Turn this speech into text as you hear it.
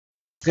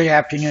Good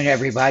afternoon,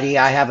 everybody.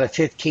 I have a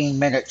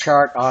 15-minute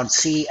chart on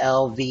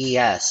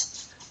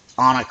CLVS,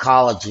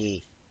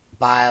 Oncology,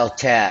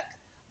 Biotech.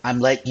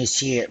 I'm letting you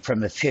see it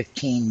from a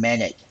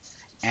 15-minute,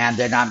 and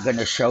then I'm going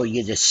to show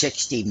you the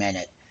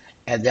 60-minute,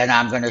 and then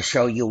I'm going to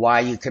show you why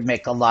you can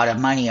make a lot of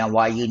money and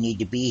why you need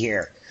to be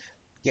here.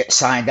 Get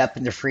signed up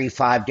in the free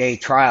 5-day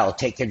trial.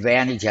 Take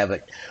advantage of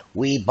it.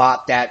 We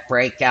bought that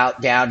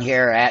breakout down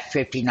here at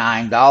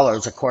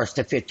 $59. Of course,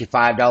 the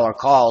 $55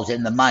 call is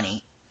in the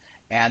money.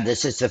 And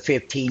this is the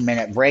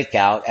 15-minute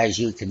breakout, as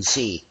you can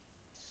see.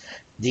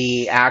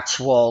 The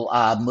actual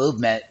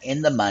movement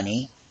in the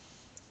money.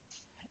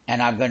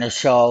 And I'm going to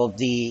show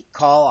the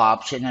call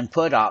option and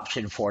put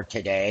option for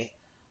today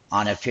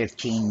on a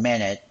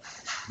 15-minute.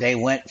 They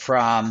went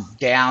from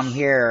down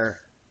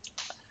here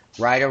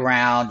right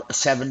around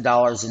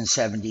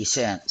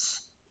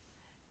 $7.70.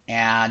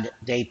 And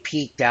they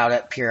peaked out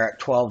up here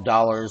at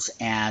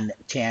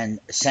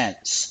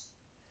 $12.10.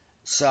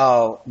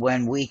 So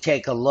when we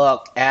take a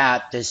look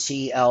at the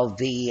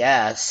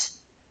CLVS,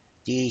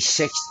 the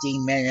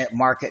 60-minute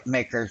market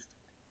maker,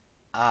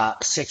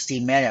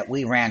 60-minute,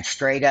 we ran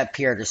straight up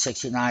here to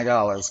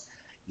 $69.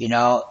 You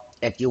know,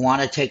 if you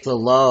want to take the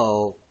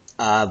low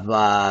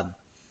of,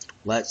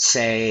 let's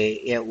say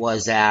it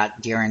was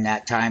at, during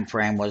that time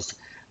frame, was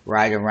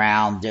right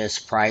around this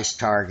price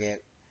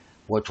target,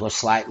 which was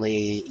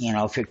slightly,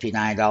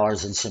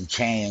 $59 and some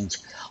change,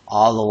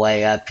 all the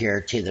way up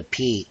here to the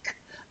peak.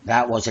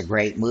 That was a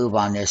great move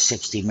on this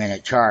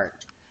 60-minute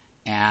chart.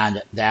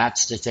 And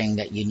that's the thing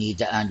that you need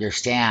to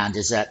understand,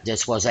 is that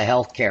this was a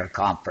healthcare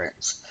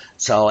conference.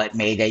 So it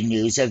made a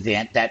news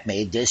event that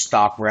made this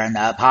stock run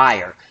up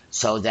higher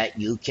so that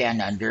you can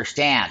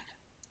understand.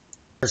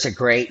 There's a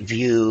great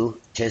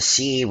view to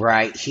see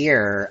right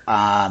here.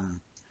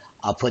 I'll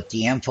put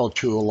the info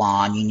tool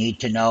on. You need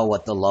to know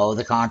what the low of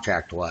the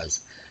contract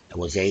was. It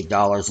was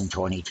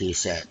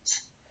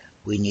 $8.22.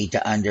 We need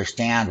to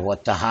understand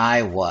what the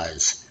high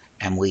was.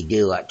 And we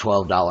do at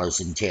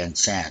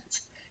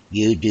 $12.10.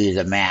 You do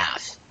the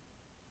math.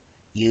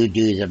 You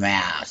do the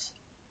math.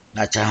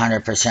 That's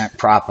 100%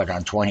 profit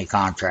on 20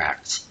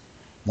 contracts.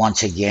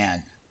 Once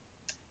again,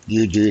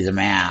 you do the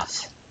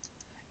math.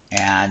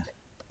 And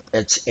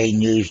it's a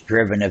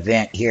news-driven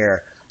event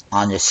here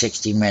on the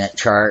 60-minute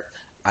chart.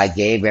 I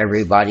gave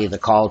everybody the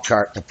call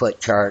chart, the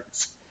put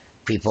charts.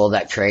 People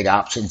that trade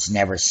options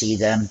never see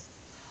them.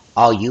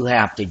 All you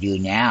have to do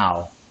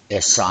now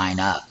is sign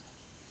up.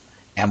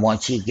 And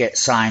once you get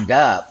signed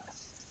up,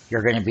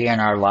 you're going to be in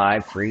our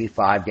live free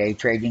 5-day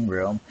trading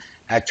room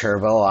at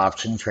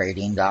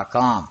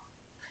turbooptiontrading.com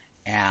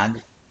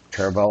and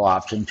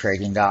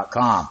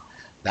turbooptiontrading.com.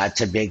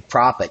 That's a big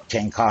profit.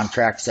 10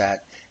 contracts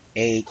at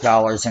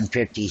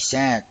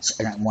 $8.50,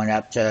 and it went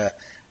up to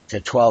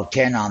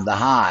 $12.10 on the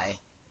high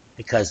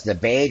because the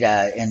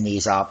beta in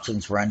these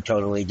options run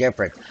totally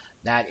different.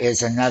 That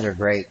is another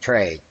great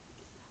trade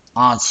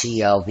on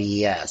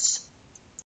CLVS.